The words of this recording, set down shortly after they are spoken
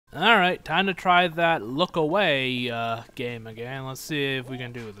Alright, time to try that look away game again. Let's see if we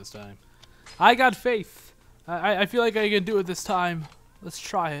can do it this time. I got faith. I feel like I can do it this time. Let's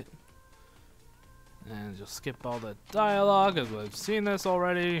try it. And just skip all the dialogue because we've seen this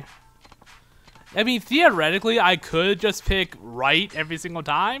already. I mean, theoretically, I could just pick right every single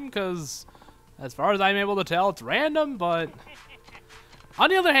time because as far as I'm able to tell, it's random, but on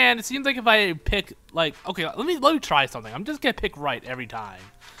the other hand, it seems like if I pick, like, okay, let me try something. I'm just gonna pick right every time.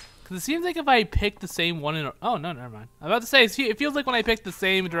 Because it seems like if I pick the same one in a... Oh, no, never mind. I'm about to say, it feels like when I pick the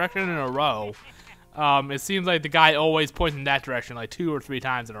same direction in a row, it seems like the guy always points in that direction like 2 or 3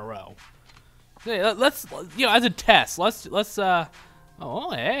 times in a row. Hey, let's, you know, as a test, let's,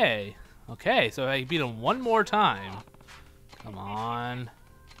 oh, hey. Okay, so I beat him one more time. Come on.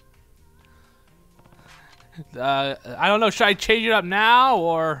 I don't know, should I change it up now,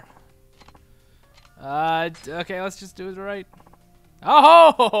 or... okay, let's just do it right.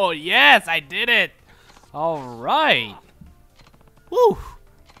 Oh, yes, I did it! Alright. Woo!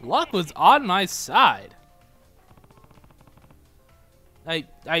 Luck was on my side. I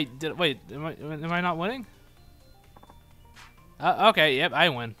did, wait, am I not winning? Okay, yep, I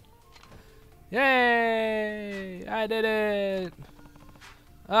win. Yay! I did it!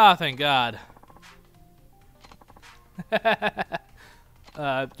 Oh, thank God.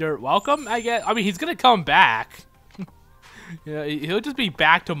 You're welcome, I guess. I mean, he's gonna come back. Yeah, he'll just be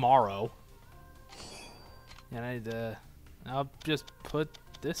back tomorrow. And I'll just put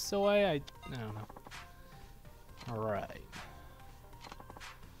this away. I don't know. Alright.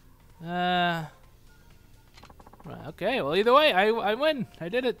 Right, okay, well, either way, I win. I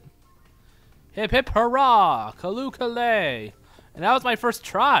did it. Hip hip hurrah! Kalu Kale! And that was my first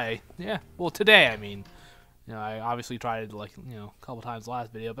try. Yeah, well, today, I mean. You know, I obviously tried it, like, you know, a couple times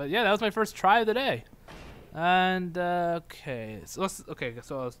last video. But yeah, that was my first try of the day. And, okay. So I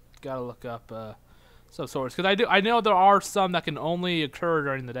gotta look up, some swords. Because I know there are some that can only occur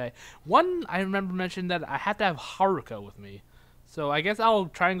during the day. One, I remember mentioning that I had to have Haruka with me. So I guess I'll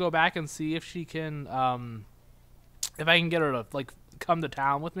try and go back and see if she can, if I can get her to, like, come to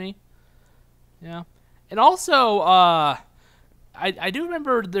town with me. Yeah. And also, I do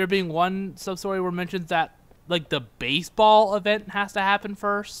remember there being one sub-story where it mentions that, like, the baseball event has to happen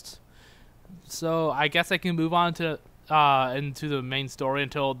first. So I guess I can move on to into the main story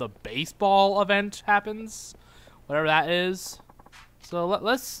until the baseball event happens, whatever that is. So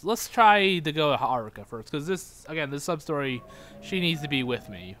let's try to go to Haruka first, because this sub story, she needs to be with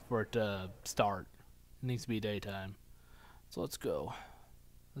me for it to start. It needs to be daytime. So let's go.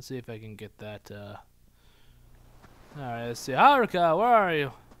 Let's see if I can get that. All right, let's see. Haruka, where are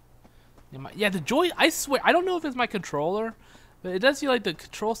you? Yeah, the joy. I swear, I don't know if it's my controller. But it does feel like the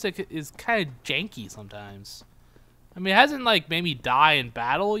control stick is kind of janky sometimes. I mean, it hasn't, like, made me die in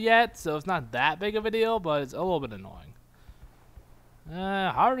battle yet, so it's not that big of a deal, but it's a little bit annoying.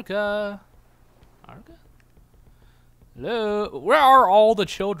 Haruka. Haruka? Hello? Where are all the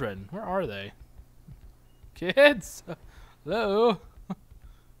children? Where are they? Kids? Hello?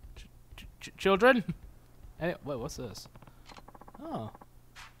 Children? Hey, wait, what's this? Oh.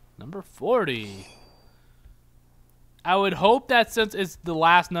 Number 40. I would hope that since it's the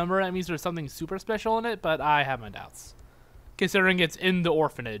last number, that means there's something super special in it, but I have my doubts. Considering it's in the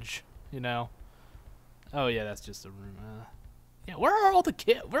orphanage, you know. Oh yeah, that's just a room. Yeah, where are all the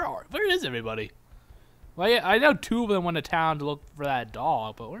kids? Where is everybody? Well, yeah, I know 2 of them went to town to look for that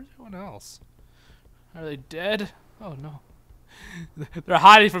dog, but where's everyone else? Are they dead? Oh no. They're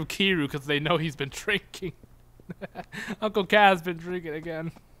hiding from Kiryu because they know he's been drinking. Uncle Kaz's been drinking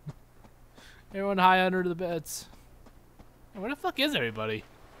again. Everyone hide under the beds. Where the fuck is everybody?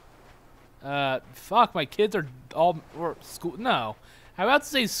 Fuck, my kids are all or school. No, I'm about to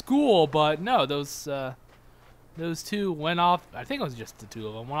say school, but no, those 2 went off. I think it was just the 2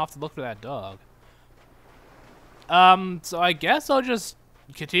 of them went off to look for that dog. So I guess I'll just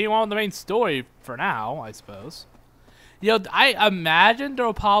continue on with the main story for now, I suppose. You know, I imagine there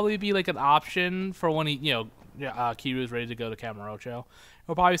will probably be like an option for when he, you know, Kiryu's ready to go to Kamurocho.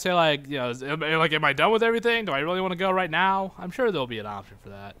 He'll probably say, like, you know, am I done with everything? Do I really want to go right now? I'm sure there'll be an option for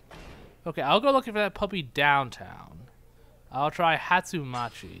that. Okay, I'll go looking for that puppy downtown. I'll try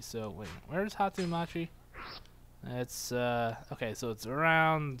Hatsumachi. So, wait, where's Hatsumachi? It's, okay, so it's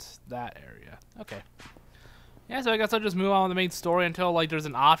around that area. Okay. Yeah, so I guess I'll just move on with the main story until, like, there's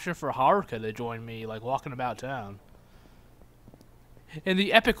an option for Haruka to join me, like, walking about town. In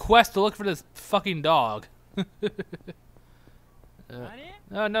the epic quest to look for this fucking dog.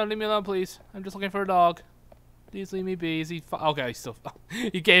 No, leave me alone, please. I'm just looking for a dog. Please leave me be. Is he? Okay, he's still.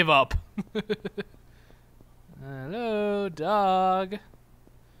 He gave up. Hello, dog.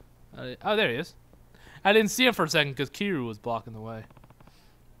 Oh, there he is. I didn't see him for a second because Kiryu was blocking the way.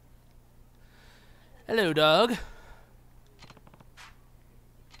 Hello, dog.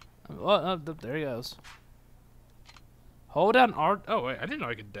 Oh, there he goes. Hold down R. Oh wait, I didn't know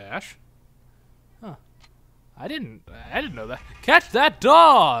I could dash. Huh? I didn't know that. Catch that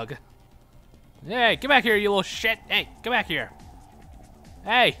dog! Hey, get back here, you little shit! Hey, get back here!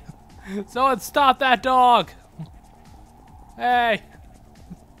 Hey, someone stop that dog! Hey,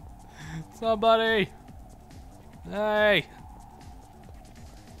 somebody! Hey,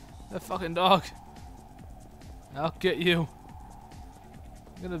 that fucking dog! I'll get you.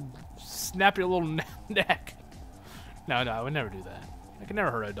 I'm gonna snap your little neck. No, I would never do that. I could never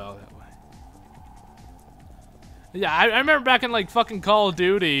hurt a dog that way. Yeah, I remember back in like fucking Call of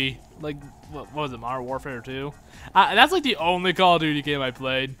Duty, like what was it, Modern Warfare 2? That's like the only Call of Duty game I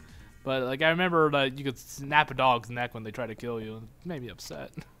played. But like I remember that you could snap a dog's neck when they try to kill you. It made me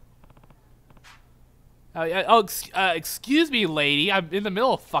upset. Excuse me, lady. I'm in the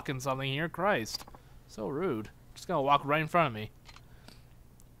middle of fucking something here. Christ, so rude. Just gonna walk right in front of me.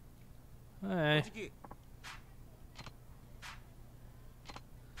 Hey.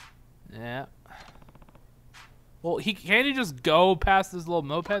 Yeah. Well, can't he just go past this little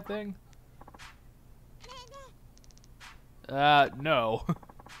moped thing? No.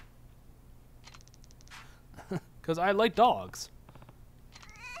 Cause I like dogs.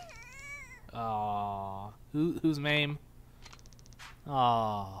 Aww. Whose name?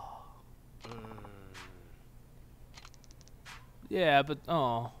 Aww. Yeah, but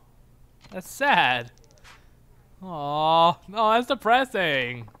oh, that's sad. Aww. No, that's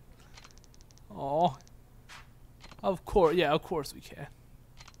depressing. Oh, of course, yeah, of course we can.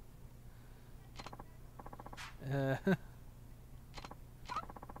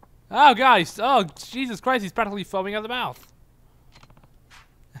 Oh, guys, oh, Jesus Christ, he's practically foaming at the mouth.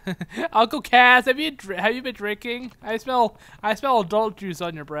 Uncle Cass, have you been drinking? I smell adult juice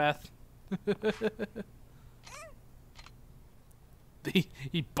on your breath.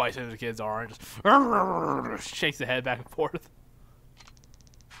 He bites into the kid's arm, just shakes the head back and forth.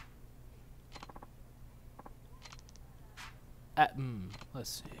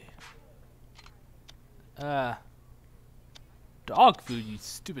 Let's see. Dog food, you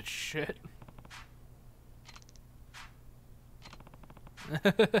stupid shit.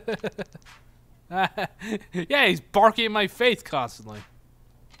 Yeah, he's barking in my face constantly.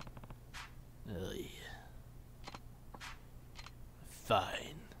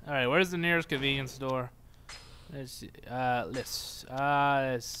 Fine. Alright, where's the nearest convenience store? Let's see. Let's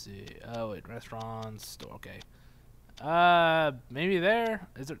see. Oh wait, restaurant, store, okay. Maybe there?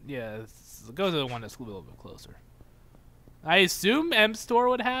 Is it? Yeah, let's go to the one that's a little bit closer. I assume M Store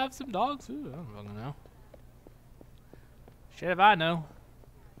would have some dog food. I don't fucking know. Shit if I know.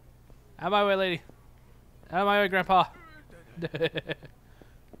 Out of my way, lady. Out of my way, Grandpa.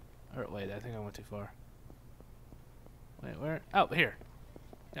 Or wait, I think I went too far. Wait, where? Oh, here.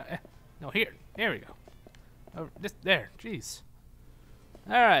 No, here. Here we go. Oh, this there. Jeez.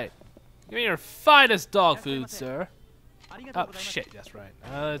 All right. Give me your finest dog food, sir. Oh shit, that's right.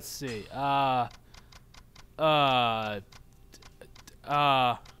 Let's see. I don't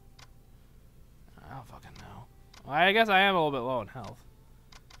fucking know. Well, I guess I am a little bit low in health.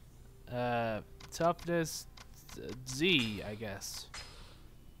 Toughness Z, I guess.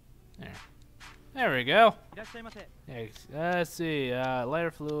 There we go. Yeah, let's see.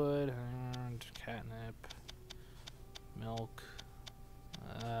 Lighter fluid, and catnip, milk,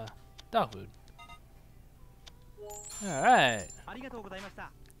 dog food. Alright.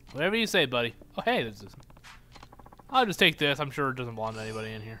 Whatever you say, buddy. Oh, hey, this is. I'll just take this. I'm sure it doesn't belong to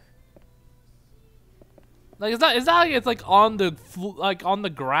anybody in here. Like it's not like it's like on the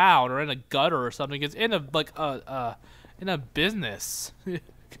ground or in a gutter or something. It's in a in a business.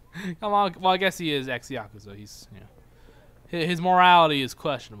 Come on. Well, I guess he is ex-Yakuza. He's his morality is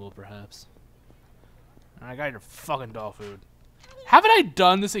questionable, perhaps. I got your fucking dog food. Haven't I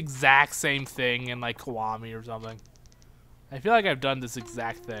done this exact same thing in like Kiwami or something? I feel like I've done this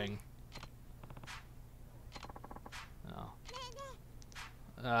exact thing.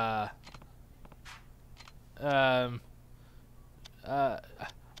 Oh.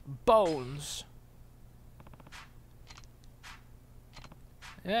 Bones.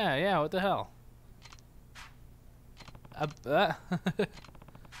 Yeah, what the hell?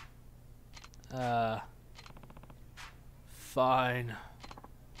 Fine.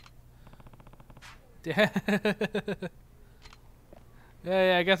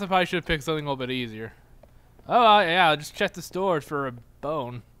 Yeah, I guess I probably should have picked something a little bit easier. Oh, yeah, I'll just check the storage for a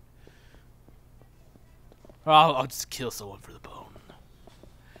bone. Or I'll just kill someone for the bone.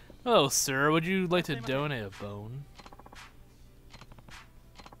 Oh, sir, would you like to donate a bone?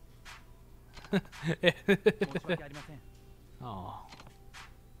 Oh.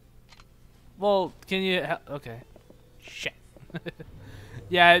 Well, can you? Okay. Shit.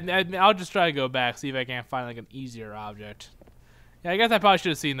 Yeah, I'll just try to go back, see if I can't find like an easier object. Yeah, I guess I probably should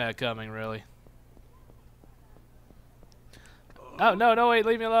have seen that coming, really. Oh, no, no, wait,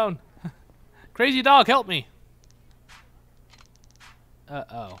 leave me alone. Crazy dog, help me.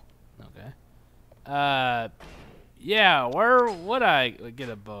 Oh. Okay. Yeah, where would I get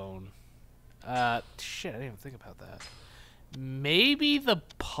a bone? Shit, I didn't even think about that. Maybe the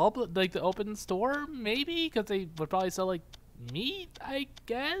public, like the open store, maybe? Because they would probably sell, like, meat, I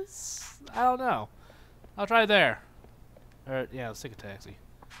guess? I don't know. I'll try there. Or, yeah, let's take a taxi.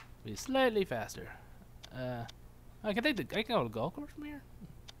 Be slightly faster. I can go to golf course from here?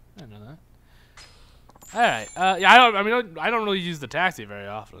 I didn't know that. Alright, yeah, I don't really use the taxi very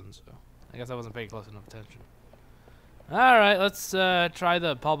often, so I guess I wasn't paying close enough attention. Alright, let's try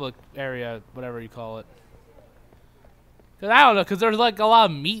the public area, whatever you call it. Cause I don't know, cause there's like a lot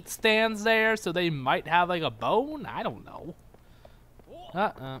of meat stands there, so they might have like a bone. I don't know.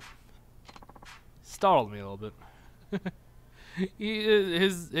 Startled me a little bit.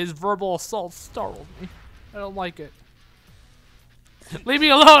 His verbal assault startled me. I don't like it. Leave me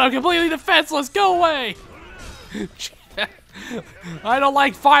alone! I'm completely defenseless. Go away! I don't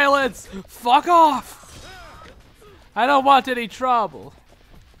like violence. Fuck off! I don't want any trouble.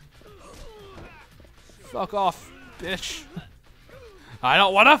 Fuck off, bitch. I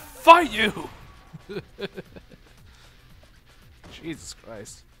don't want to fight you. Jesus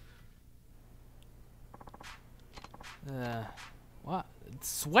Christ. What?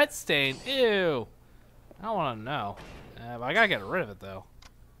 Sweat stain? Ew. I don't want to know. But I gotta get rid of it though.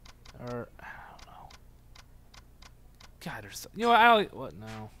 Or I don't know. God, there's. You know what? What?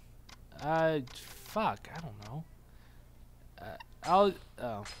 No. Fuck. I don't know. Oh.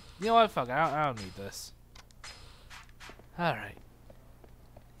 You know what? Fuck. I don't need this. All right.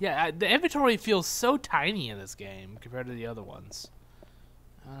 Yeah, the inventory feels so tiny in this game compared to the other ones.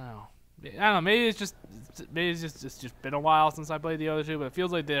 I don't know. Maybe it's just been a while since I played the other two, but it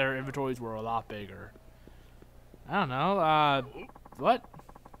feels like their inventories were a lot bigger. I don't know. What?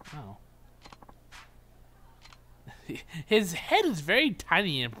 Oh. His head is very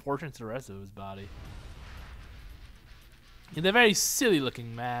tiny in proportion to the rest of his body. He's a very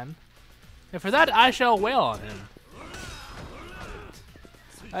silly-looking man, and for that I shall wail on him.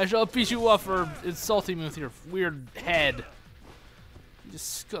 I shall beat you up for insulting me with your weird head. You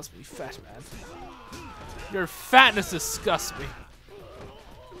disgust me, fat man. Your fatness disgusts me.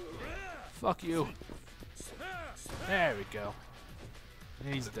 Fuck you. There we go.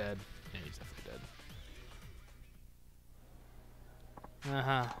 And he's dead. Yeah, he's definitely dead.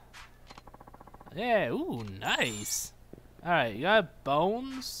 Uh-huh. Yeah, ooh, nice. Alright, you got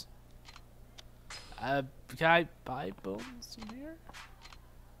bones? Can I buy bones from here?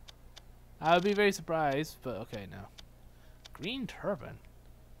 I would be very surprised, but okay, no. Green turban?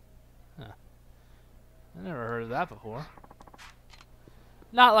 Huh. I never heard of that before.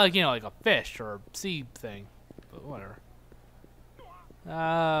 Not like, you know, like a fish or a sea thing, but whatever.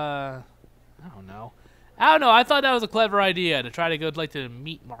 I don't know. I thought that was a clever idea to try to go like to the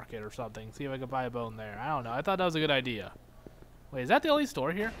meat market or something, see if I could buy a bone there. I don't know. I thought that was a good idea. Wait, is that the only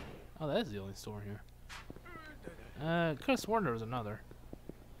store here? Oh, that is the only store here. Could have sworn there was another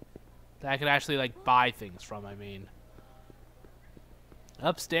that I could actually like buy things from. I mean,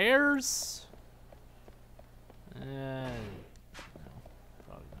 upstairs? No,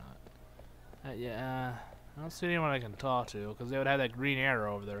 probably not. Yeah, I don't see anyone I can talk to because they would have that green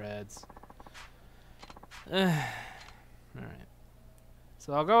arrow over their heads. All right.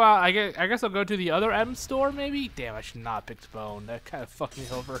 So I'll go out. I guess I'll go to the other M store maybe. Damn, I should not have picked bone. That kind of fucked me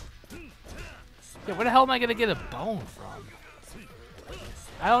over. Yeah, where the hell am I gonna get a bone from?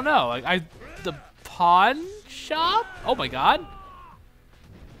 I don't know. Like the pawn shop? Oh my god.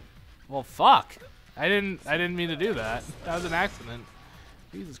 Well, fuck. I didn't mean to do that. That was an accident.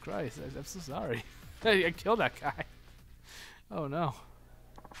 Jesus Christ. I'm so sorry. I killed that guy. Oh no.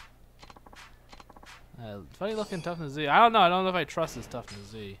 Funny looking Toughness Z. I don't know. I don't know if I trust this Toughness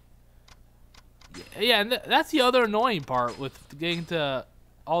Z. Yeah, and that's the other annoying part with getting to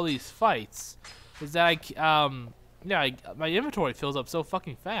all these fights, is that my inventory fills up so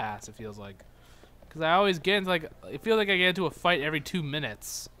fucking fast. It feels like, because I always get into it feels like I get into a fight every 2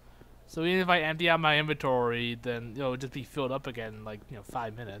 minutes. So even if I empty out my inventory, then it'll just be filled up again in like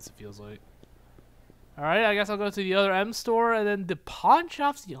 5 minutes. It feels like. All right, I guess I'll go to the other M store, and then the pawn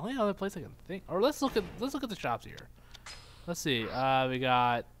shop's the only other place I can think. Or let's look at the shops here. Let's see. We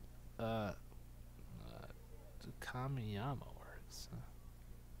got the Kamiyama works.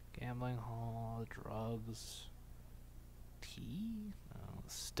 Gambling hall, drugs, tea,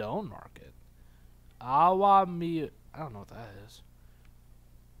 stone market. Awami, I don't know what that is.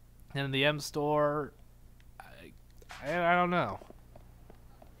 And in the M store, I don't know.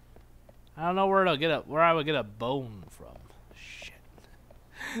 I don't know where I would get a bone from. Shit.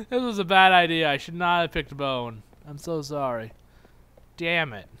 This was a bad idea. I should not have picked a bone. I'm so sorry.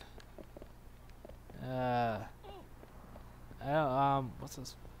 Damn it. What's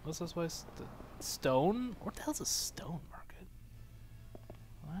this? What's this place? The stone? What the hell's a stone market?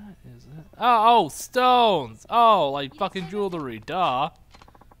 What is it? Oh, stones! Oh, like fucking jewelry. Duh.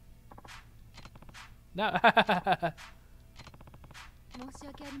 No. That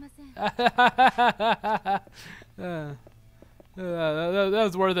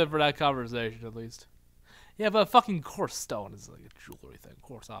was worth it for that conversation, at least. Yeah, but fucking course stone is like a jewelry thing. Of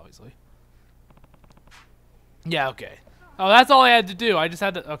course, obviously. Yeah, okay. Oh, that's all I had to do. I just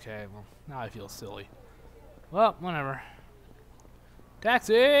had to... Okay, well, now I feel silly. Well, whatever.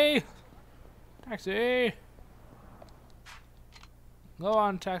 Taxi! Taxi! Go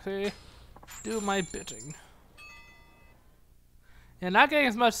on, taxi. Do my bidding. And not getting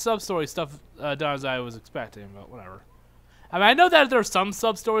as much sub-story stuff done as I was expecting, but whatever. I mean, I know that there's some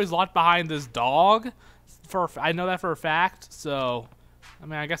sub-stories locked behind this dog. I know that for a fact, so... I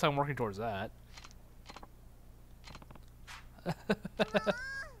mean, I guess I'm working towards that.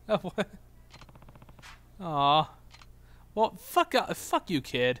 Aw. Well, fuck you,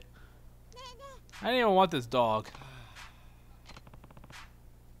 kid. I didn't even want this dog.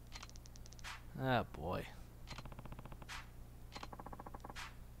 Oh, boy.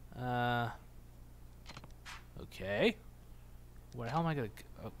 Okay. Where the hell am I gonna...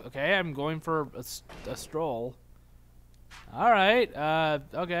 Okay, I'm going for a stroll. Alright,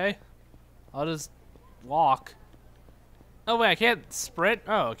 okay. I'll just walk. Oh, wait, I can't sprint?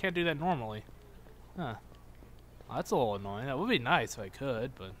 Oh, I can't do that normally. Huh. Well, that's a little annoying. That would be nice if I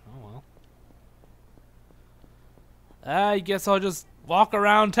could, but oh well. I guess I'll just walk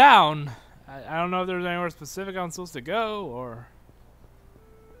around town. I don't know if there's anywhere specific I'm supposed to go, or...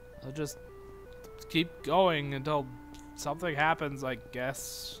 I'll just keep going until something happens, I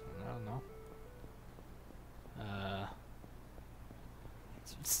guess. I don't know.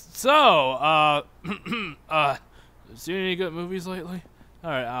 Seen any good movies lately?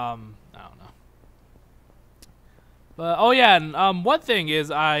 Alright, I don't know. But, oh yeah, and, one thing is,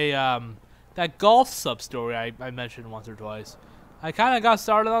 that golf sub-story I mentioned once or twice. I kind of got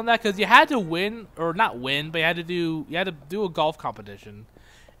started on that because you had to win, or not win, but you had to do a golf competition.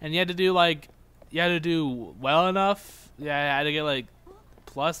 And you had to do well enough. Yeah, I had to get like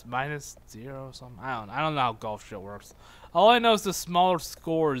plus, minus, 0 or something. I don't know how golf shit works. All I know is the smaller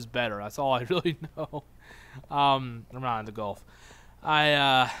score is better. That's all I really know. I'm not into golf.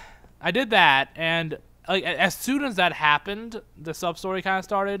 I did that, and like as soon as that happened, the sub story kind of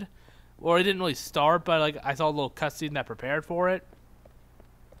started, or it didn't really start, but like I saw a little cutscene that prepared for it.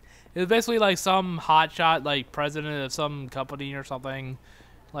 It was basically like some hotshot like president of some company or something,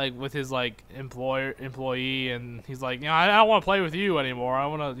 like with his like employee, and he's like, I don't want to play with you anymore. I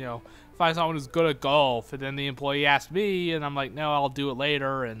want to find someone who's good at golf. And then the employee asked me, and I'm like, no, I'll do it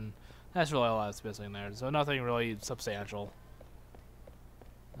later. And that's really all that's missing there. So nothing really substantial.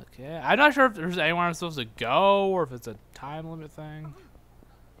 Okay, I'm not sure if there's anywhere I'm supposed to go or if it's a time limit thing,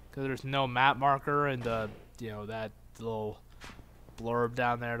 because there's no map marker, and that little blurb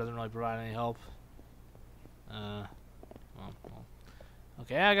down there doesn't really provide any help. Well.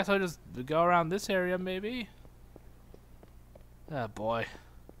 Okay, I guess I'll just go around this area, maybe. Oh, boy.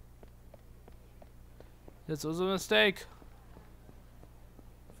 This was a mistake.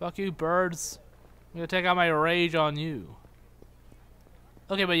 Fuck you, birds. I'm gonna take out my rage on you.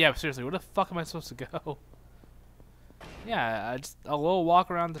 Okay, but yeah, seriously, where the fuck am I supposed to go? Yeah, just a little walk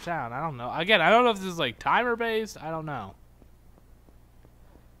around the town. I don't know. Again, I don't know if this is like timer-based. I don't know.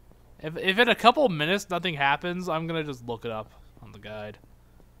 If in a couple minutes nothing happens, I'm gonna just look it up on the guide.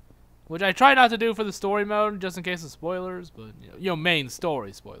 Which I try not to do for the story mode, just in case of spoilers, but, main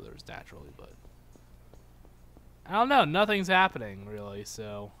story spoilers, naturally, but... I don't know, nothing's happening, really,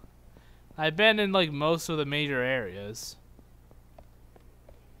 so... I've been in, like, most of the major areas.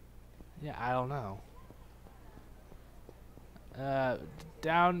 Yeah, I don't know.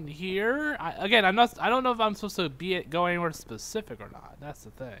 Down here... I don't know if I'm supposed to go anywhere specific or not, that's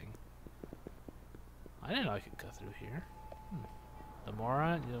the thing. I didn't know I could go through here. The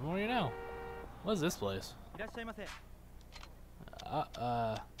more you know. What is this place? Oh.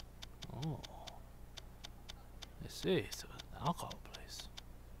 I see. So, an alcohol place.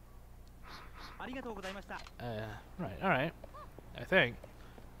 Right, alright. I think.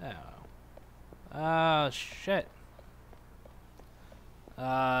 I don't know. Shit.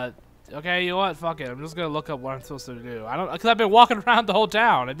 Okay, you know what? Fuck it. I'm just gonna look up what I'm supposed to do. I don't, because I've been walking around the whole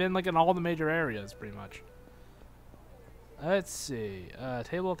town. I've been like in all the major areas, pretty much. Let's see.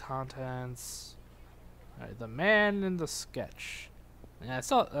 Table of contents. Alright, the man in the sketch. Yeah, I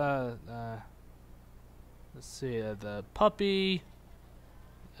saw, let's see, the puppy.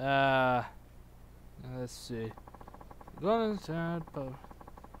 Let's see. Going to town,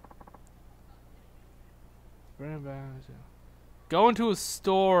 go into a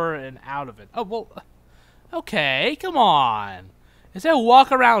store and out of it. Oh, well, okay, come on. It said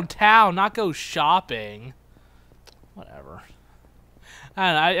walk around town, not go shopping. Whatever.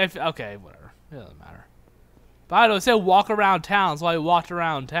 I don't know, okay, whatever. It doesn't matter. But I don't know, it said walk around town, so I walked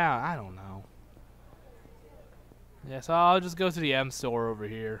around town. I don't know. Yeah, so I'll just go to the M store over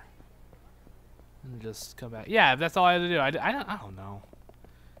here. And just come back. Yeah, that's all I have to do. I don't know.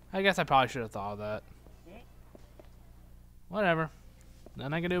 I guess I probably should have thought of that. Whatever.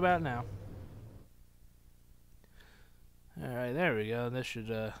 Nothing I can do about it now. Alright, there we go. This should,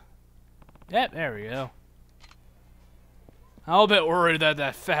 yep, there we go. I'm a bit worried that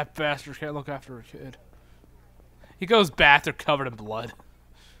that fat bastard can't look after a kid. He goes back, they're covered in blood.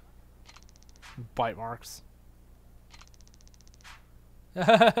 Bite marks.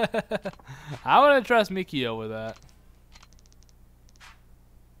 I wouldn't trust Mikio with that.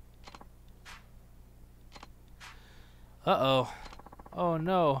 Uh-oh. Oh,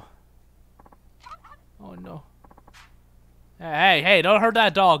 no. Oh, no. Hey, hey, don't hurt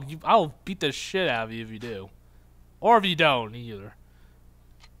that dog. I'll beat the shit out of you if you do. Or if you don't, either.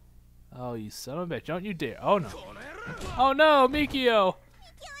 Oh, you son of a bitch. Don't you dare. Oh, no. Oh, no, Mikio.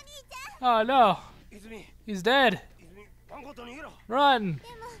 Oh, no. He's dead. Run.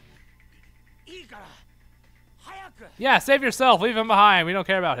 Yeah, save yourself. Leave him behind. We don't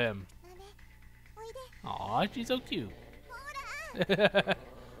care about him. Aw, she's so cute.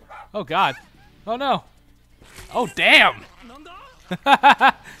 Oh, God. Oh, no. Oh, damn.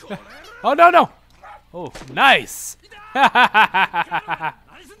 Oh, no, no. Oh, nice.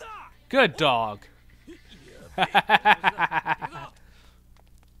 Good dog.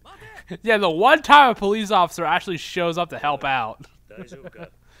 Yeah, the one time a police officer actually shows up to help out.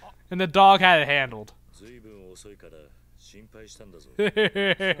 And the dog had it handled.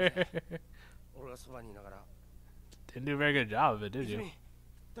 Didn't do a very good job of it, did you?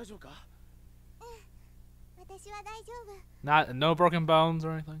 No broken bones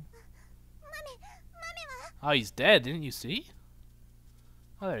or anything? Oh, he's dead, didn't you see?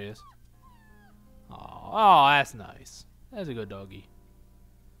 Oh, there he is. Oh, that's nice. That's a good doggy.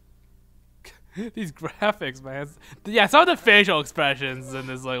 These graphics, man. Yeah, some of the facial expressions in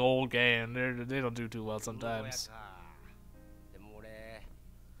this like old game, they don't do too well sometimes.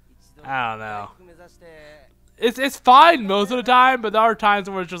 I don't know. It's fine most of the time, but there are times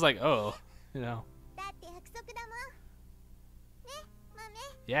where it's just like, oh, you know.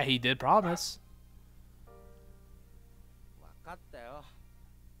 Yeah, he did promise.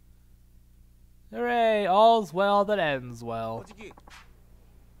 Hooray! All's well that ends well.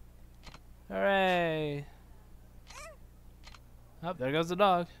 Hooray! Oh, there goes the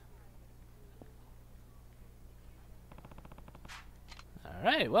dog.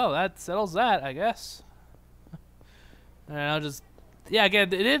 Alright, well, that settles that, I guess. And I'll just... Yeah,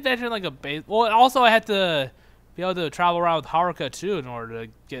 again, it did mention like a base... Well, also I had to be able to travel around with Haruka, too, in order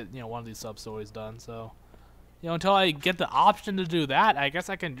to get, you know, one of these sub-stories done, so... You know, until I get the option to do that, I guess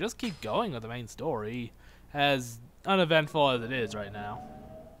I can just keep going with the main story, as uneventful as it is right now.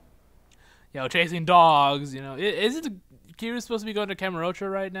 You know, chasing dogs, you know. Isn't Kiryu supposed to be going to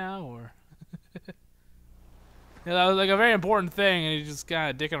Kamurocho right now, or? Yeah, that was like a very important thing, and he's just kind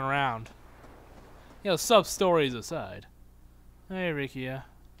of dicking around. You know, sub-stories aside. Hey, Rikia.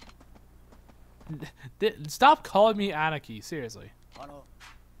 Stop calling me Aniki, seriously.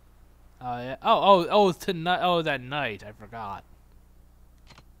 Yeah. Oh, it's tonight. Oh, that night. I forgot.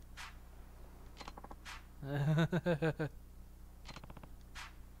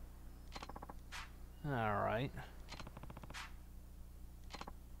 All right.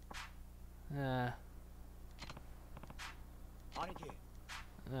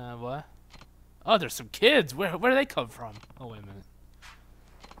 What? Oh, there's some kids. Where do they come from? Oh, wait a minute.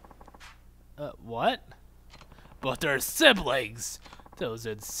 What? But they're siblings. Those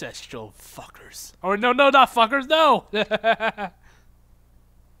ancestral fuckers. Or no, not fuckers, no!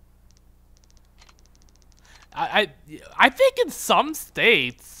 I think in some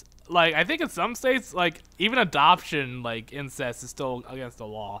states, like, I think in some states, like, even adoption, like, incest is still against the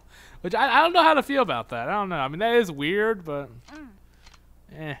law. Which, I don't know how to feel about that. I don't know. I mean, that is weird, but...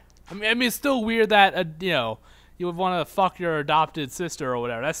 Eh. I mean, it's still weird that, you know, you would want to fuck your adopted sister or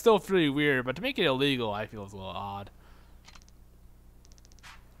whatever. That's still pretty weird, but to make it illegal, I feel is a little odd.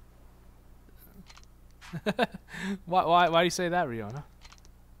 Why do you say that, Riona?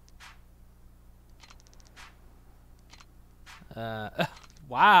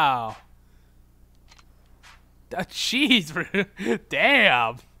 Wow. Jeez,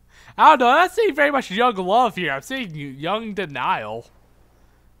 damn. I don't know. I'm not seeing very much young love here. I'm seeing young denial.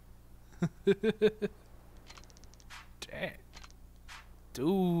 Damn.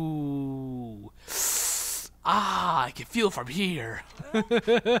 Ooh. Ah, I can feel from here.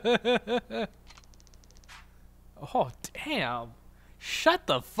 Oh, damn. Shut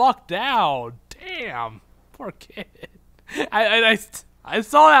the fuck down. Damn. Poor kid. I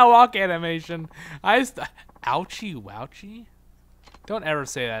saw that walk animation. Ouchie wouchie? Don't ever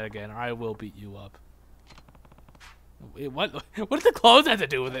say that again or I will beat you up. Wait, what does the clothes have to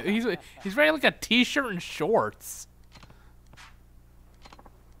do with it? He's wearing like a t-shirt and shorts.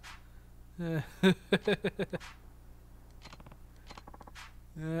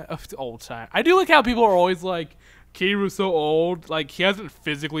 Old time. I do like how people are always like, Kiryu's so old, like he hasn't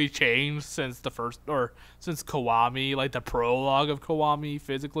physically changed since the first, or since Kiwami, like the prologue of Kiwami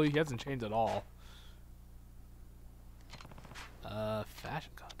physically, he hasn't changed at all.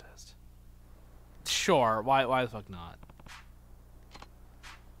 Fashion contest. Sure, why the fuck not?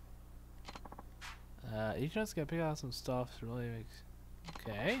 Each of us gotta pick out some stuff to really make...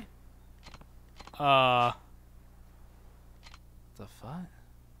 Okay. The fuck?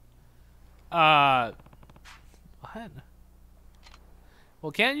 What?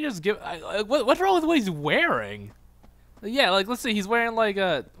 Well, can't you just give... what's wrong with what he's wearing? Yeah, like, let's see, he's wearing, like,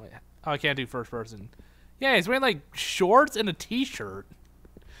 a... Wait, oh, I can't do first person. Yeah, he's wearing, like, shorts and a t-shirt.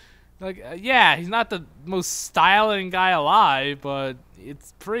 Like, yeah, he's not the most styling guy alive, but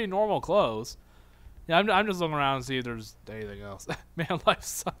it's pretty normal clothes. Yeah, I'm just looking around to see if there's anything else. Man, life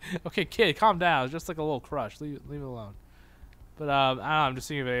sucks. Okay, kid, calm down. It's just like a little crush. Leave it alone. But, I don't know, I'm just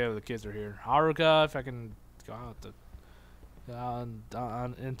seeing if any of the kids are here. Haruka, if I can go out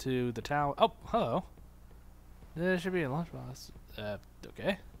into the town. Oh, hello. There should be a lunchbox.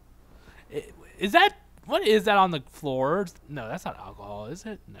 Okay. Is that... What is that on the floor? No, that's not alcohol, is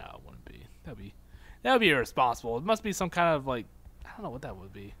it? No, it wouldn't be. That would be irresponsible. It must be some kind of like, I don't know what that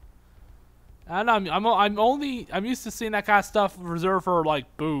would be. I don't know. I'm used to seeing that kind of stuff reserved for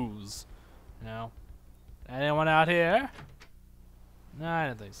like booze. You know. Anyone out here? No, I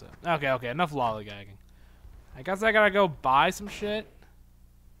didn't think so. Okay. Enough lollygagging. I guess I gotta go buy some shit.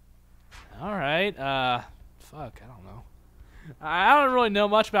 All right. Fuck. I don't know. I don't really know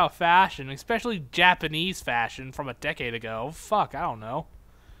much about fashion, especially Japanese fashion from a decade ago. Fuck, I don't know.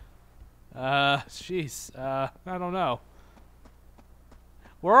 Jeez, I don't know.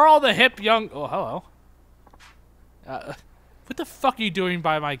 Where are all the hip young... Oh, hello. What the fuck are you doing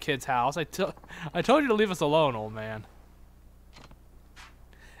by my kid's house? I told you to leave us alone, old man.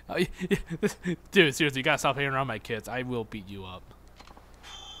 Dude, seriously, you gotta stop hanging around my kids. I will beat you up.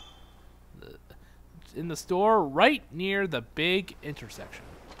 In the store right near the big intersection.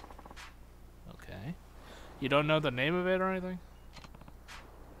 Okay. You don't know the name of it or anything?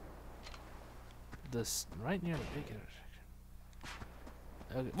 This right near the big intersection.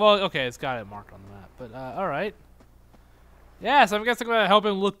 Okay. Well, okay, it's got it marked on the map. But alright. Yeah, so I'm guessing I'm gonna help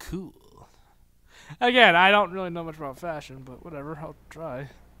him look cool. Again, I don't really know much about fashion, but whatever, I'll try.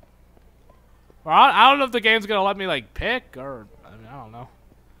 Well, I don't know if the game's gonna let me like pick or I mean, I don't know.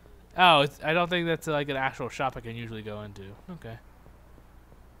 Oh, I don't think that's like an actual shop I can usually go into. Okay.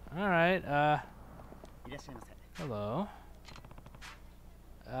 Alright, hello.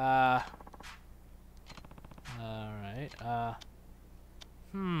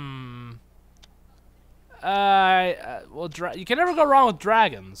 Alright, well, you can never go wrong with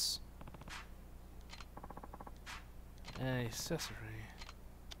dragons. An accessory.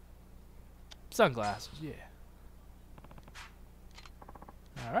 Sunglasses, yeah.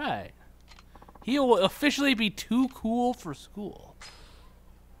 Alright. He will officially be too cool for school.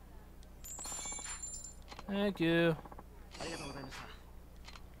 Thank you.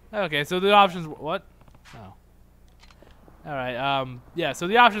 Okay, so the options... What? Oh. Alright, yeah, so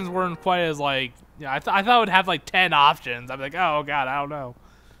the options weren't quite as, like... Yeah, I thought it would have, like, 10 options. I'm like, oh, God, I don't know.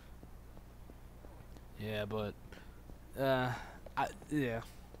 Yeah, but... yeah.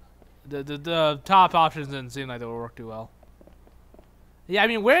 The top options didn't seem like they would work too well. Yeah, I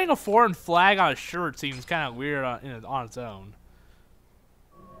mean, wearing a foreign flag on a shirt seems kind of weird on its own.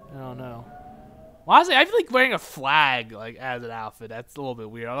 I don't know. Well, honestly, I feel like wearing a flag like as an outfit. That's a little bit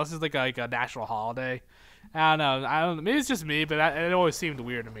weird. Unless it's like a national holiday. I don't know. I don't. Maybe it's just me, but it always seemed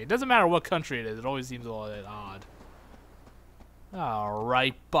weird to me. It doesn't matter what country it is. It always seems a little bit odd. All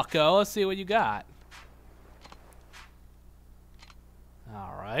right, Bucko. Let's see what you got.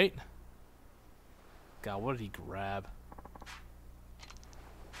 All right. God, what did he grab?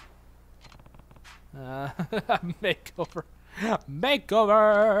 Makeover.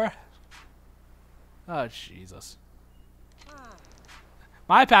 Makeover. Oh, Jesus.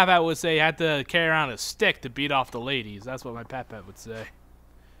 My Pat would say you had to carry around a stick to beat off the ladies. That's what my Pat would say.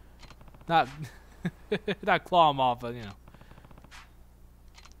 Not, not claw them off, but you know.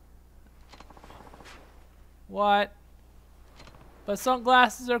 What? But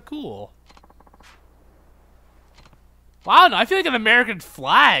sunglasses are cool. Well, I don't know. I feel like an American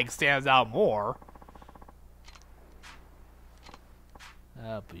flag stands out more.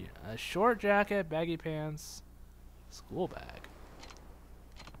 A short jacket, baggy pants, school bag.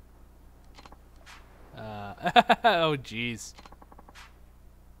 Oh jeez.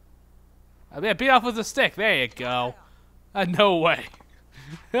 Yeah, beat off with a stick. There you go. No way.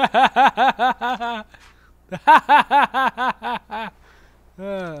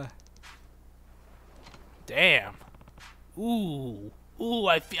 Damn. Ooh. Ooh,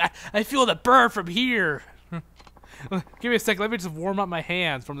 I feel the burn from here. Give me a second. Let me just warm up my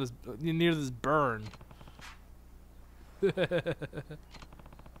hands from this near this burn.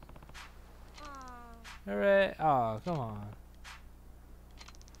 Alright. Oh, come on.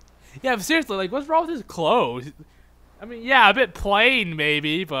 Yeah, but seriously, like, what's wrong with his clothes? I mean, yeah, a bit plain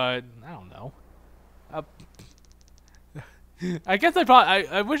maybe, but I don't know. I guess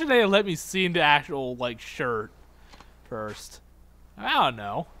I wish they had let me see the actual like shirt first. I don't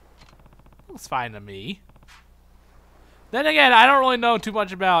know. It's fine to me. Then again, I don't really know too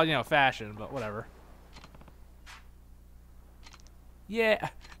much about, you know, fashion, but whatever. Yeah,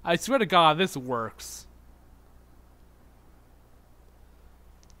 I swear to God, this works.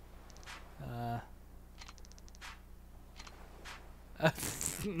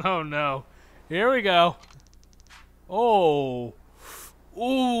 Oh no. Here we go. Oh.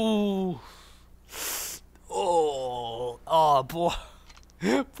 Ooh. Oh. Oh boy.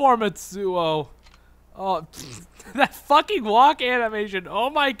 Poor Mitsuo. Oh, that fucking walk animation. Oh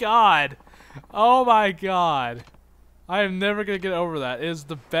my God. Oh my God. I am never gonna get over that. It is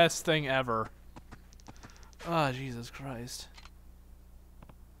the best thing ever. Oh, Jesus Christ.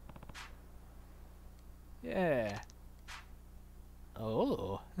 Yeah.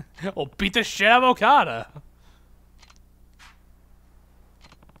 Oh. Oh, beat the shit out of Okada.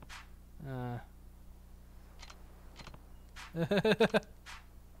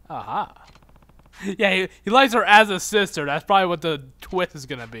 Aha. Yeah, he likes her as a sister. That's probably what the twist is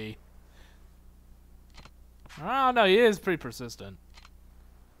gonna be. I don't know. He is pretty persistent.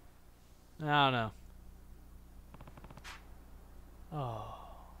 I don't know. Oh.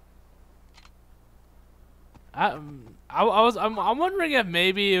 I'm wondering if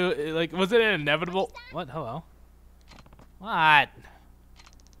maybe like was it inevitable? What? Hello. What?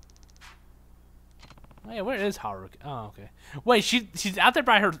 Oh, yeah, where is Haruka? Oh, okay. Wait, she's out there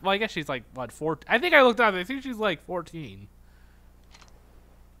by her. Well, I guess she's like what 14? I think I looked up. I think she's like 14.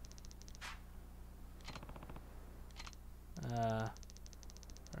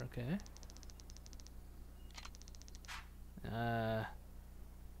 Okay.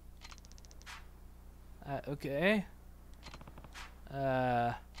 Okay. Yeah,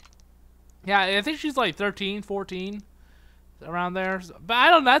 I think she's like 13, 14, around there. But I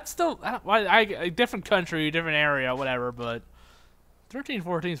don't know. That's still a different country, different area, whatever. But 13,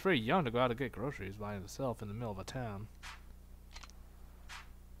 14 is pretty young to go out to get groceries by himself in the middle of a town.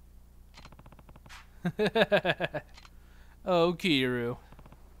 Oh, Kiryu.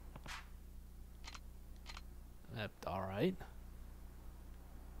 All right.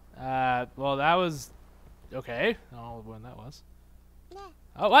 Well, that was okay. I don't know when that was.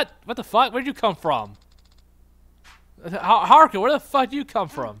 Oh, what? What the fuck? Where'd you come from? Haruka, where the fuck did you come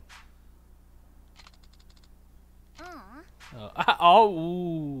from? Oh,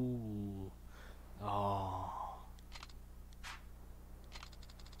 ooh. Oh.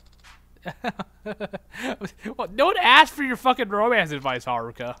 Well, don't ask for your fucking romance advice,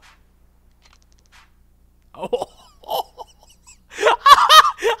 Haruka. Oh.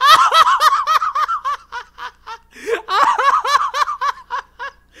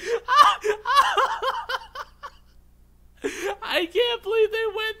 I can't believe they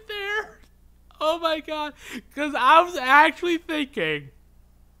went there. Oh my God. Because I was actually thinking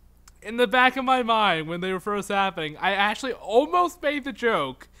in the back of my mind when they were first happening, I actually almost made the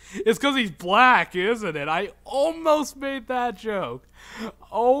joke. It's because he's black, isn't it? I almost made that joke.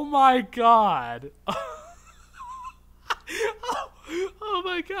 Oh my god. Oh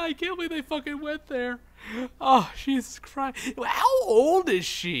my god, I can't believe they fucking went there. Oh, Jesus Christ. How old is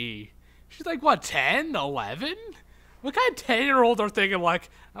she? She's like, what, 10, 11? What kind of 10-year-olds are thinking, like,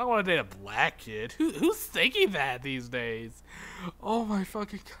 I don't want to date a black kid? Who's thinking that these days? Oh my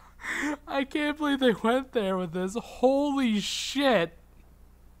fucking god. I can't believe they went there with this. Holy shit.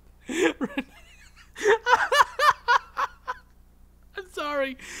 I'm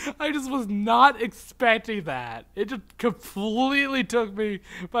sorry. I just was not expecting that. It just completely took me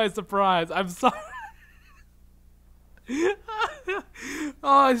by surprise. I'm sorry.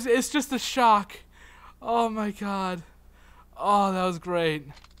 Oh, it's just a shock. Oh my god. Oh, that was great.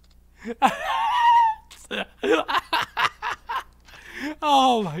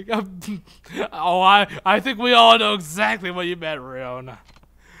 Oh my god. Oh, I think we all know exactly what you meant, Riona.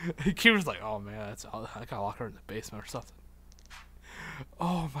 Kira's like, oh man, I gotta lock her in the basement or something.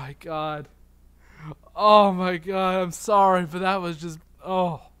 Oh my god. Oh my god, I'm sorry, but that was just,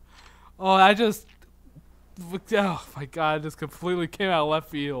 oh, I just, oh my god, it just completely came out of left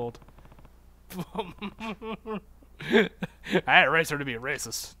field. I had to raise her to be a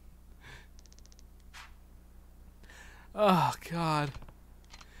racist. Oh god.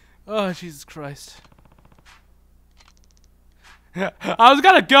 Oh Jesus Christ. I was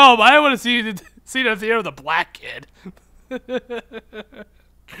gonna go, but I didn't want to see the theater with a black kid.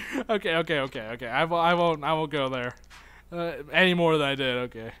 Okay. I won't go there any more than I did.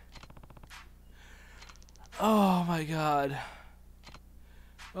 Okay. Oh my god.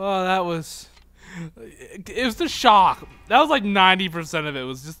 Oh, that was. It was the shock. That was like 90% of it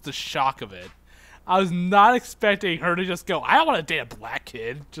was just the shock of it. I was not expecting her to just go, I don't want to date a black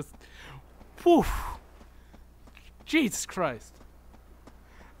kid. Just, whew. Jesus Christ.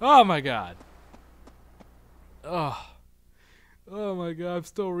 Oh my god. Oh my god, I'm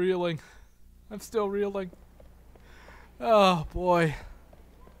still reeling. Oh boy.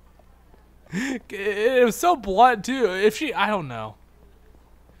 It was so blunt too. I don't know.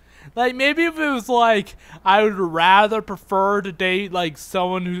 Like, maybe if it was like, I would rather prefer to date like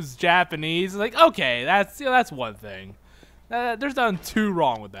someone who's Japanese. Like, okay, that's one thing. There's nothing too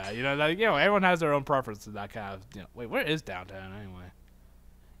wrong with that, Like, everyone has their own preference in that kind of. Wait, where is downtown anyway?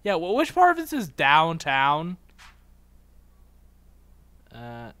 Yeah, well, which part of this is downtown?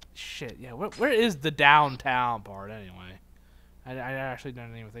 Shit. Yeah, where is the downtown part anyway? I actually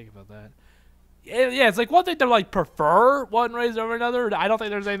didn't even think about that. Yeah, it's like one thing to like prefer one race over another. I don't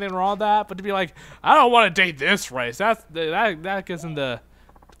think there's anything wrong with that, but to be like, I don't want to date this race. That gets into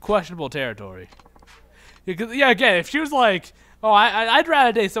questionable territory. Yeah, again, if she was like, oh, I'd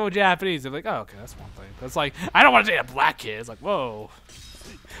rather date someone Japanese, they're like, oh, okay, that's one thing. But it's like, I don't want to date a black kid. It's like, whoa.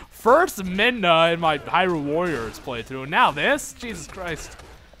 First Midna in my Hyrule Warriors playthrough, and now this? Jesus Christ.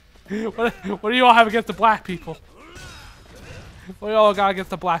 What do you all have against the black people? What do you all got against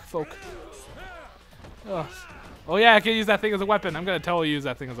the black folk? Oh. Oh yeah, I can use that thing as a weapon. I'm gonna totally use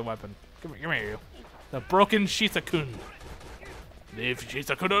that thing as a weapon. Come here, you. The broken Shisakun. Leave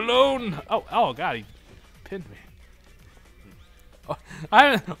Shisakun alone! Oh god, he pinned me. Oh,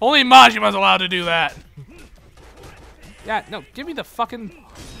 only Majima's allowed to do that. Yeah, no, give me the fucking.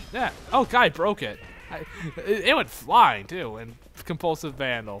 Yeah. Oh god, I broke it. It went flying too, and compulsive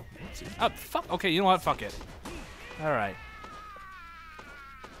vandal. Oh fuck. Okay, you know what? Fuck it. All right.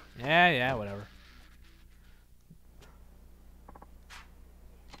 Yeah, whatever.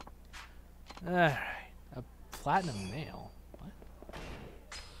 Alright. A platinum nail? What?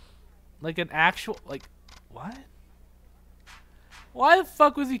 Like an actual, like, what? Why the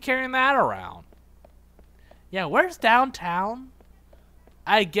fuck was he carrying that around? Yeah, where's downtown?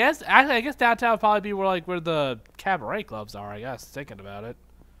 I guess downtown would probably be where the cabaret clubs are, I guess, thinking about it.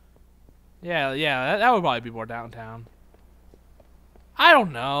 Yeah, that would probably be more downtown. I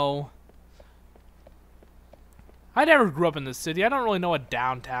don't know. I never grew up in the city. I don't really know what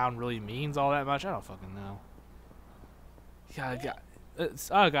downtown really means all that much. I don't fucking know.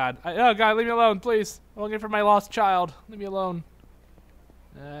 God. Oh god, leave me alone, please. I'm looking for my lost child. Leave me alone.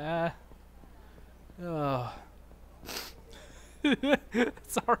 Oh.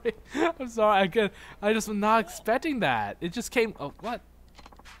 Sorry. I'm sorry. I just was not expecting that. It just came. Oh, what?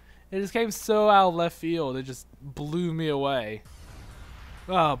 It just came so out of left field. It just blew me away.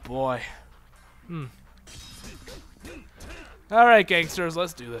 Oh boy. Alright, gangsters,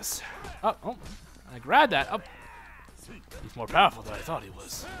 let's do this. Oh, I grabbed that. Oh. He's more powerful than I thought he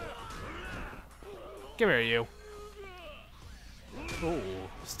was. Come here, you. Oh,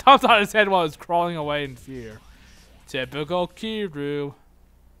 stomped on his head while he was crawling away in fear. Typical Kiryu.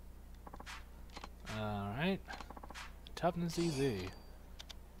 Alright. Toughness easy.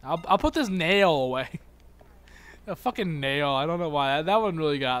 I'll put this nail away. A fucking nail. I don't know why. That one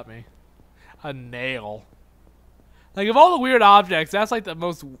really got me. A nail. Like, of all the weird objects, that's like the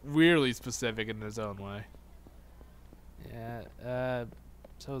most weirdly specific in its own way. Yeah,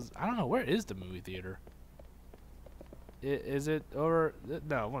 so, I don't know, where is the movie theater? Is it over?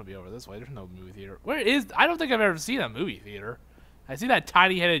 No, it wouldn't be over this way. There's no movie theater. Where is? I don't think I've ever seen a movie theater. I see that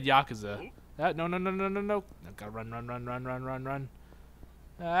tiny-headed Yakuza. No. Gotta run.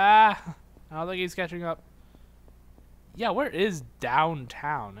 Ah, I don't think he's catching up. Yeah, where is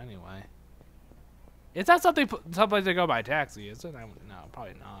downtown anyway? It's not someplace to go by taxi, is it? No,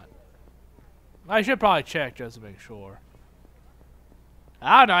 probably not. I should probably check just to make sure.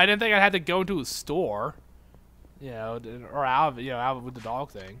 I don't know. I didn't think I had to go to a store, you know, or out with the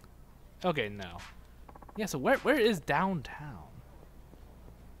dog thing. Okay, no. Yeah, so where is downtown?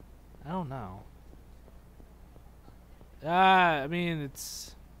 I don't know. I mean,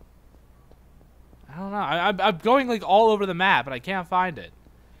 it's. I don't know. I'm going like all over the map, but I can't find it.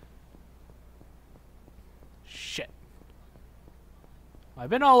 Shit.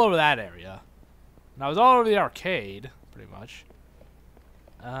 I've been all over that area. And I was all over the arcade, pretty much.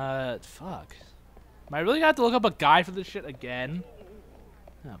 Fuck. Am I really gonna have to look up a guide for this shit again?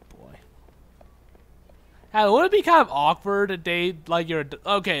 Oh, boy. Hey, would it be kind of awkward to date, like, your...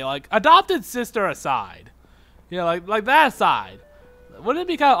 Okay, like, adopted sister aside. You know, like that aside. Wouldn't it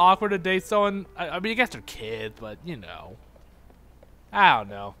be kind of awkward to date someone... I mean, I guess they're kids, but, you know. I don't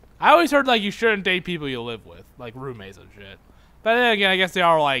know. I always heard, like, you shouldn't date people you live with. Like, roommates and shit. But then again, I guess they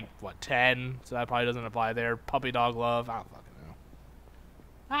are, like, what, 10? So that probably doesn't apply there. Puppy dog love. I don't fucking know.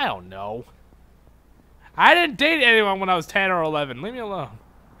 I don't know. I didn't date anyone when I was 10 or 11. Leave me alone.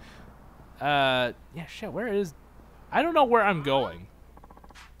 Yeah, shit, where is... I don't know where I'm going.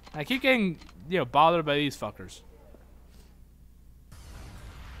 I keep getting, you know, bothered by these fuckers.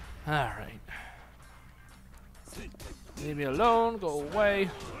 Alright. Leave me alone, go away.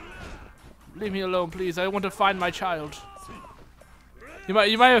 Leave me alone, please. I want to find my child. You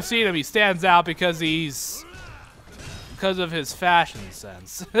might have seen him. He stands out because of his fashion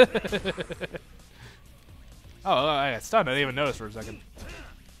sense. Oh, I got stunned. I didn't even notice for a second.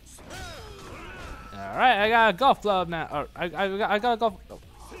 All right, I got a golf club now. Or, I got a golf. Oh,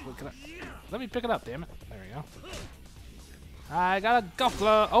 let me pick it up, damn it. There we go. I got a golf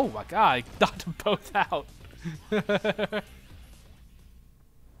club. Oh my god, I knocked them both out.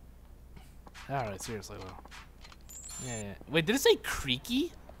 All right, seriously though. Yeah. Wait, did it say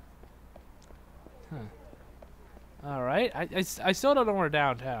creaky? Huh. All right, I still don't know where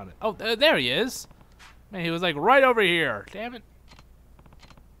downtown is. Oh, there he is. Man, he was like right over here. Damn it.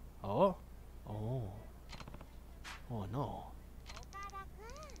 Oh. Oh. Oh no.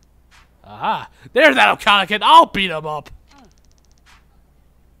 Aha! There's that Okada kid. I'll beat him up.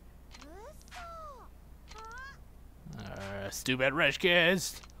 Stupid rich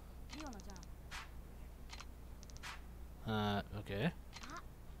kids. Okay.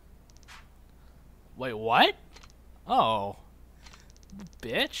 Wait, what? Oh.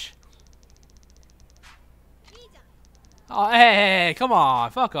 Bitch. Oh, hey, come on.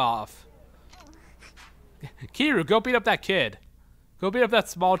 Fuck off. Kiryu, go beat up that kid. Go beat up that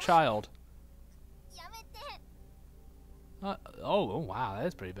small child. Oh, wow. That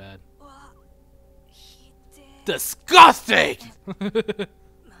is pretty bad. Disgusting! Oh,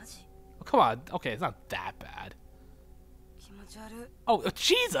 come on. Okay, it's not that bad. Oh,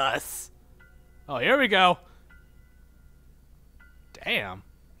 Jesus! Oh, here we go. Damn.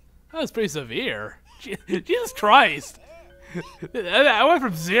 That was pretty severe. Jesus Christ. I went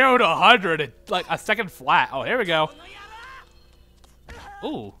from 0 to 100 in like a second flat. Oh, here we go.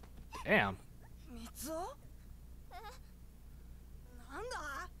 Ooh. Damn.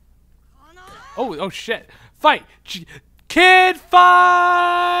 Oh shit. Fight! Kid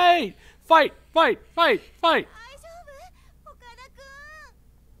fight! Fight!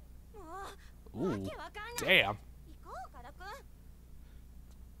 Ooh, damn.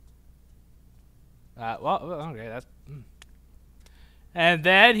 Well, okay, that's... And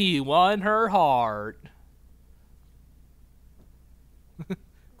then he won her heart.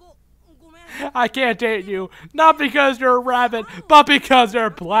 I can't date you, not because you're a rabbit, but because you're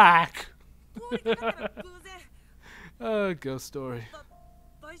black. Oh, ghost story.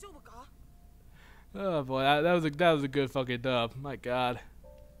 Oh boy, that was a good fucking dub. My God.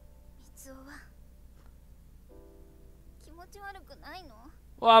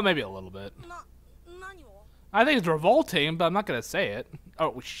 Well, maybe a little bit. I think it's revolting, but I'm not gonna say it.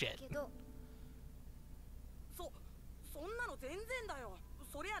 Oh shit. そんなの全然だよ。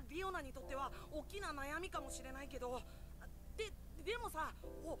そりゃリオナにとっては大きな悩みかもしれないけど、でもさ、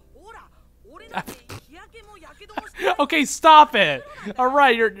ほら、俺だって日焼けもやけどもして。Okay, stop it. All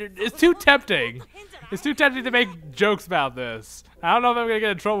right, it's too tempting. It's too tempting to make jokes about this. I don't know if I'm gonna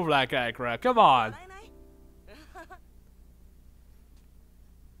get in trouble for that guy, correct? Come on.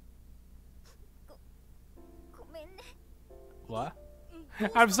 What?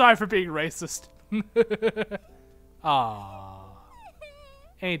 I'm sorry for being racist. Aww.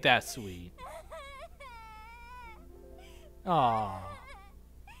 Ain't that sweet? Aww.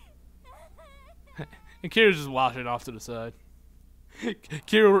 And Kiryu's just washing off to the side.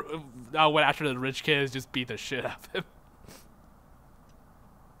 Kiryu went after the rich kids, just beat the shit out of him.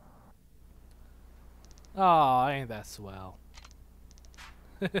 Aw, ain't that swell.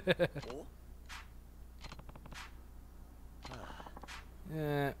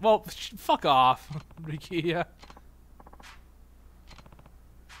 Well, fuck off, Rikia.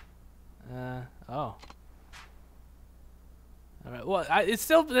 Oh. Alright, well, it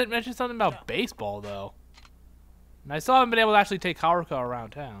still mentioned something about baseball, though. And I still haven't been able to actually take Kamurocho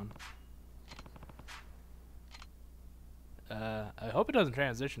around town. I hope it doesn't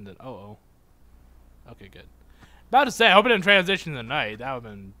transition to... Oh. Okay, good. About to say, I hope it didn't transition to the night. That would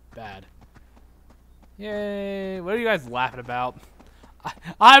have been bad. Yay. What are you guys laughing about?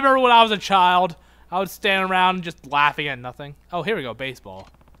 I remember when I was a child, I would stand around just laughing at nothing. Oh, here we go, baseball.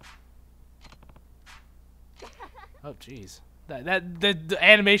 Oh, jeez. The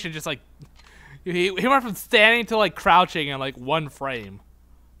animation just like... He went from standing to like crouching in like one frame.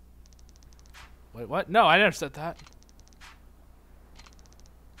 Wait, what? No, I never said that.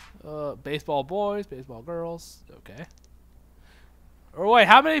 Baseball boys, baseball girls. Okay. Or wait,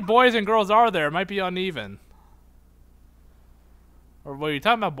 how many boys and girls are there? It might be uneven. Or were you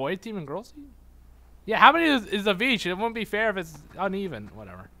talking about boys team and girls team? Yeah, how many is of each? It wouldn't be fair if it's uneven.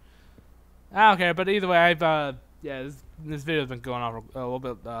 Whatever. I don't care, but either way, I've yeah, this video's been going on for a little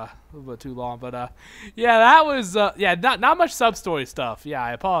bit too long, but yeah, that was yeah, not much sub story stuff. Yeah,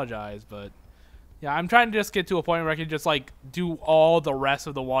 I apologize, but yeah, I'm trying to just get to a point where I can just like do all the rest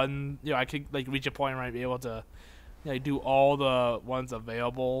of the one. You know, I could like reach a point where I'd be able to, you know, do all the ones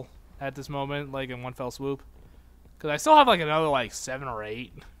available at this moment, like in one fell swoop. Because I still have like another like 7 or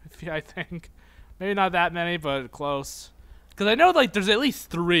 8, I think. Maybe not that many, but close. Because I know like there's at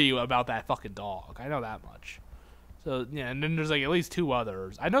least 3 about that fucking dog. I know that much. So yeah, and then there's like at least 2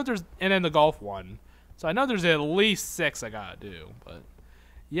 others. I know there's, and then the golf one. So I know there's at least 6 I gotta do. But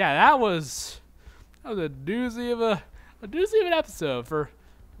yeah, that was a doozy of an episode for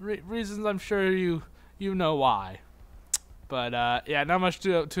reasons I'm sure you know why. But yeah, not much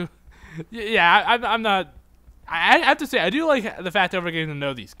to yeah, I'm not. I have to say, I do like the fact that we're getting to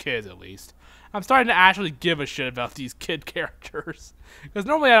know these kids, at least. I'm starting to actually give a shit about these kid characters. Because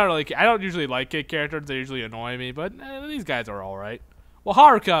normally I don't usually like kid characters, they usually annoy me, but these guys are alright. Well,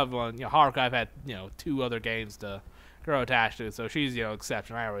 Haruka, I've had, 2 other games to grow attached to, so she's,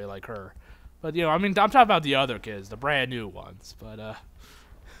 exceptional. I really like her. But, I mean, I'm talking about the other kids, the brand new ones. But,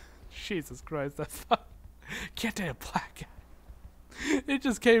 Jesus Christ, that can't take a black guy. It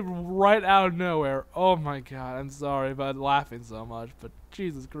just came right out of nowhere. Oh my god, I'm sorry about laughing so much, but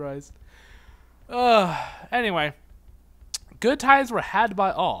Jesus Christ. Anyway, good times were had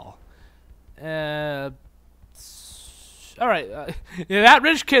by all. Alright, yeah, that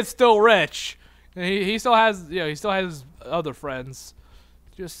rich kid's still rich. He still has, he still has other friends.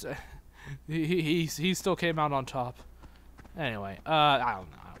 Just, he still came out on top. Anyway, I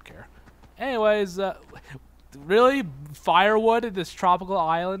don't know, I don't care. Anyways, really? Firewood at this tropical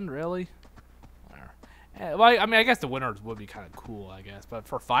island? Really? Well, I mean, I guess the winters would be kind of cool, I guess. But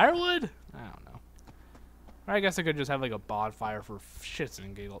for firewood? I don't know. Or I guess I could just have, like, a bonfire for shits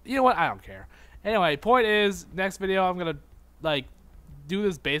and giggles. You know what? I don't care. Anyway, point is, next video, I'm going to, like, do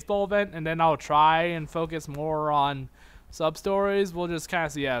this baseball event. And then I'll try and focus more on sub-stories. We'll just kind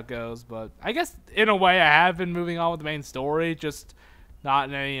of see how it goes. But I guess, in a way, I have been moving on with the main story. Just not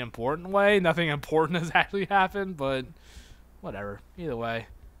in any important way. Nothing important has actually happened, but whatever. Either way.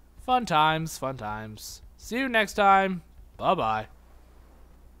 Fun times, fun times. See you next time. Bye-bye.